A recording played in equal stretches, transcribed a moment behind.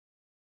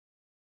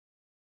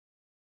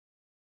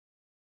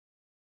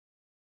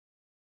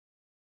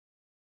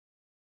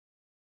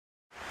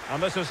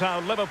And this is how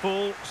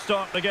Liverpool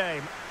start the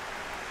game.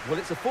 Well,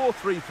 it's a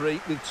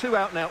 4-3-3 with two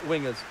out-and-out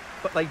wingers,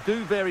 but they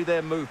do vary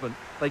their movement.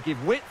 They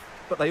give width,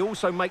 but they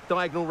also make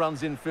diagonal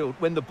runs infield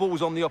when the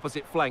ball's on the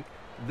opposite flank.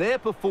 Their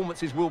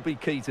performances will be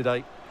key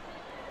today.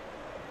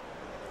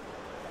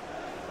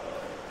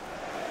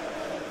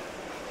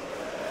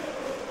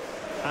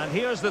 And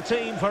here's the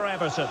team for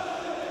Everton.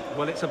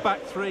 Well, it's a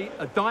back three,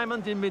 a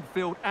diamond in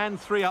midfield and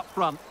three up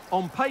front.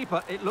 On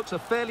paper, it looks a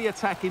fairly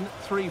attacking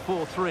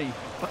 3-4-3,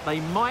 but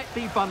they might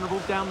be vulnerable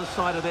down the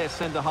side of their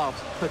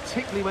centre-halves,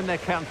 particularly when they're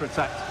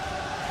counter-attacked.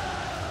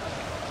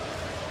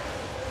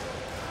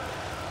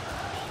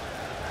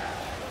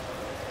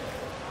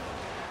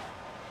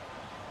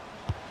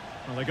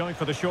 Well, they're going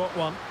for the short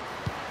one.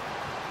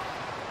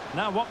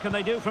 Now what can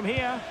they do from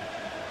here?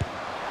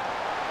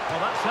 Well,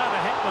 that's how to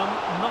hit them.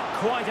 Not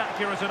quite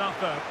accurate enough,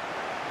 though.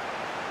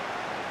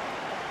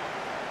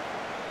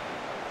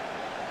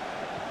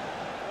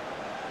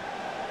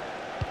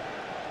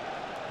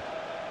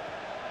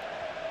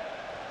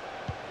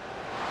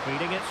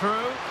 Feeding it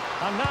through,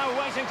 and now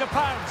waiting to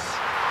pounce.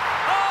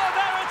 Oh,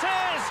 there it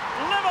is!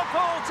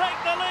 Liverpool take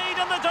the lead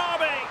in the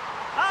derby.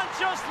 And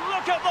just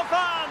look at the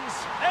fans.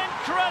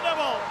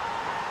 Incredible!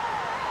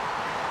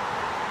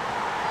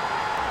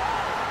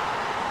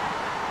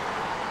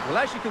 Well,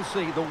 as you can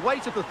see, the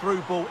weight of the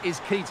through ball is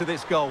key to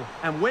this goal.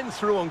 And when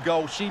through on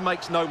goal, she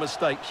makes no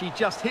mistake. She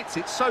just hits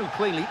it so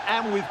cleanly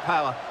and with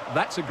power.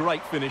 That's a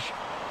great finish.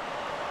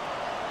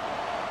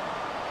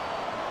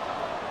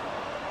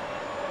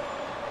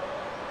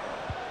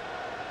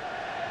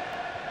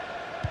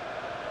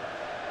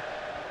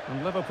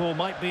 And Liverpool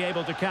might be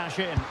able to cash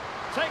in.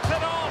 Takes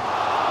it on!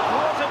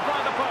 Thwarted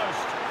by the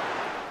post.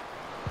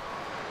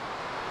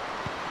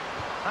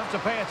 Have to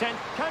pay attention.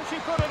 Can she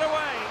put it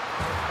away?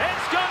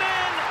 It's gone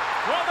in!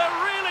 Well, they're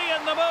really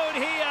in the mood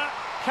here.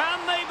 Can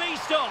they be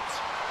stopped?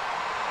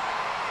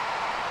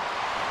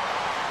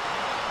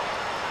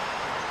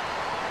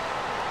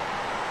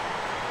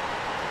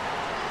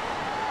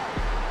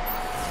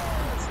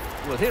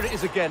 Well, here it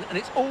is again, and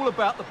it's all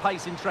about the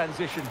pace in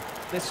transition.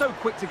 They're so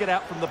quick to get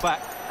out from the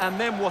back, and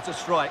then what a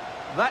strike.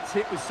 That's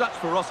hit with such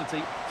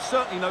ferocity.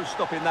 Certainly no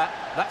stopping that.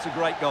 That's a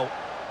great goal.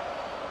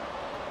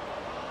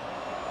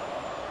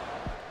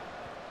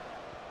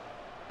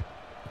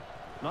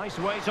 Nice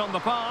weight on the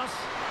pass.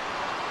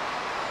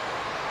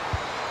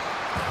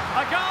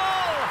 A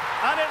goal!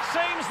 And it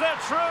seems they're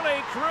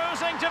truly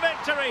cruising to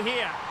victory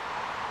here.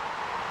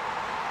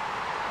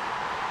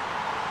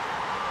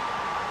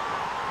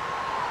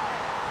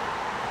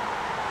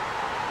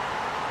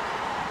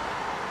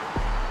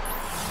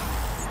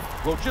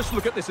 Well, just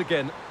look at this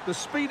again. The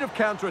speed of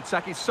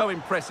counter-attack is so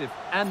impressive,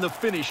 and the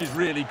finish is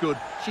really good.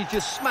 She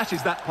just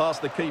smashes that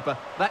past the keeper.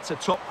 That's a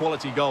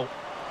top-quality goal.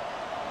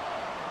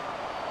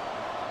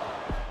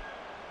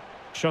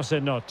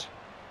 Not.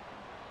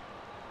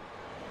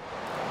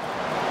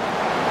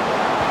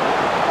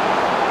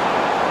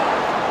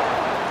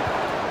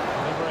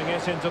 Delivering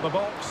it into the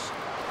box.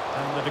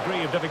 And the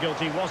degree of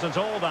difficulty wasn't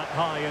all that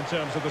high in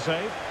terms of the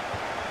save.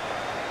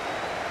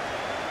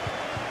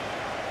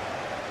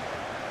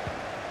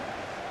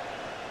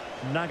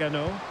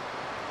 Nagano.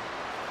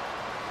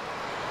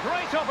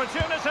 Great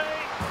opportunity.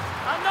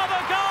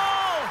 Another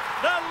goal!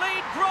 The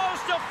lead grows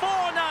to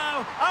 4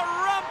 now. A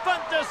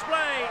rampant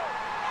display.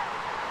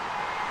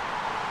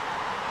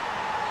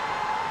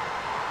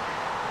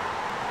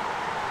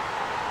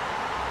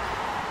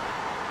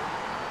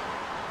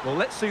 Well,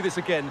 let's see this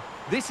again.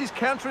 This is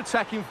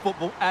counter-attacking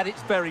football at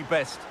its very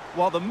best.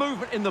 While the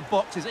movement in the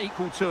box is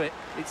equal to it,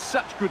 it's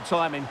such good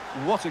timing.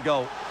 What a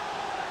goal.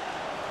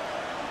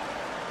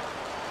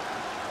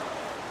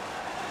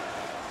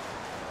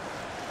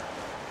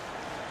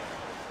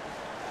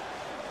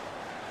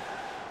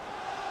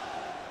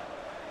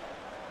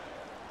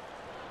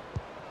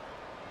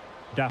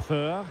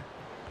 Dafur.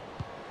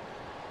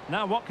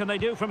 Now what can they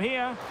do from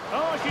here?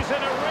 Oh, she's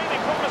in a really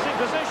promising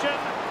position.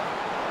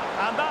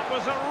 And that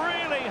was a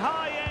really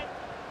high end.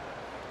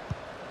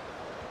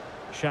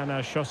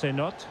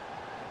 Not.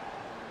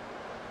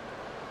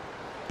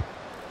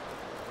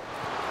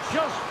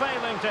 Just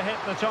failing to hit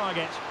the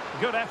target.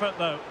 Good effort,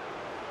 though.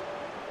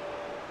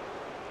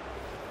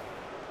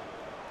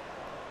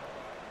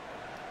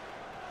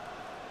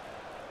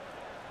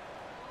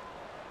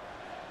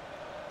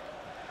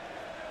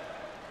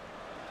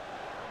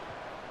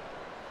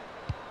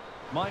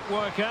 Might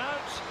work out.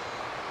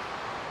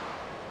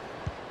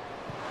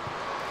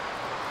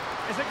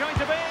 Is it going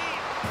to be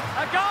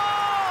a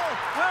goal?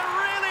 We're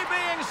really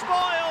being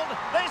spoiled.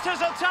 This is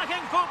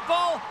attacking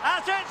football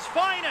at its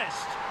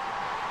finest.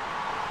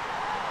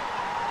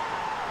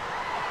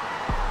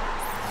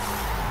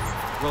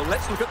 Well,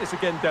 let's look at this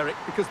again, Derek,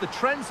 because the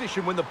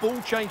transition when the ball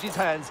changes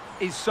hands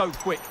is so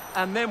quick.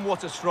 And then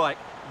what a strike.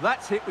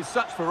 That's hit with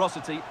such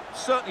ferocity.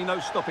 Certainly no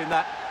stopping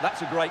that.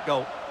 That's a great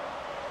goal.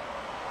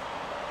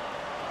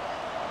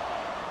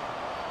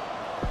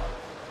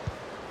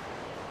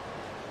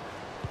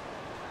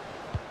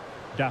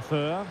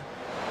 Dafur.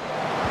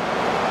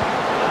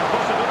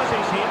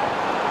 Possibilities here.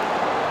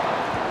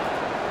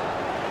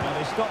 Well,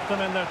 they stopped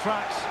them in their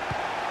tracks.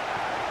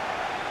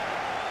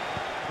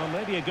 Well,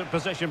 maybe a good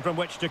position from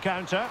which to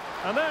counter.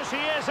 And there she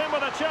is, in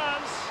with a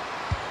chance.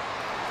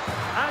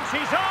 And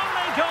she's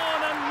only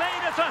gone and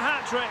made it a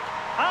hat-trick.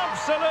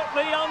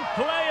 Absolutely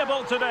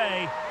unplayable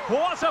today.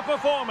 What a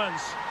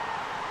performance.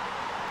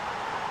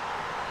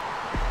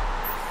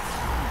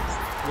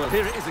 Well,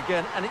 here it is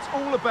again, and it's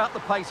all about the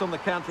pace on the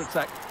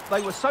counter-attack.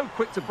 They were so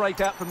quick to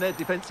break out from their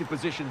defensive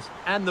positions,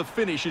 and the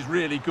finish is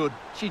really good.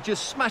 She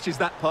just smashes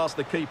that past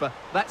the keeper.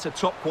 That's a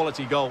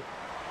top-quality goal.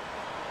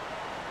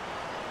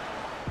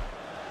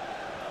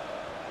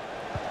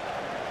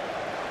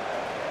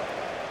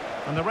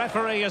 And the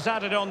referee has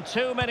added on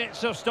 2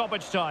 minutes of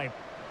stoppage time.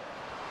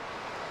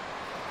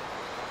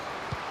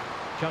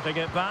 Cutting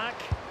it back.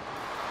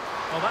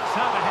 Well, that's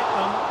how to hit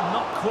them.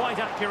 Not quite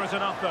accurate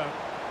enough, though.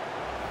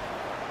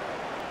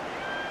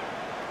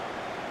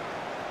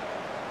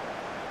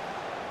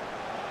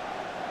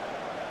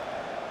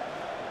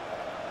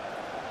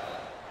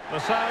 The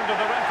sound of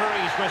the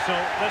referee's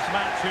whistle. This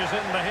match is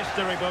in the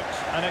history books,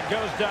 and it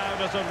goes down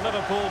as a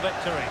Liverpool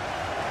victory.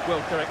 Well,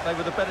 Derek, they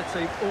were the better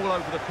team all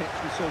over the pitch.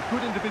 We saw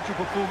good individual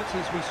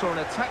performances. We saw an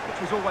attack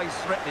which was always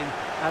threatening,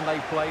 and they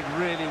played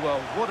really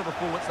well. What a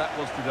performance that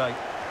was today.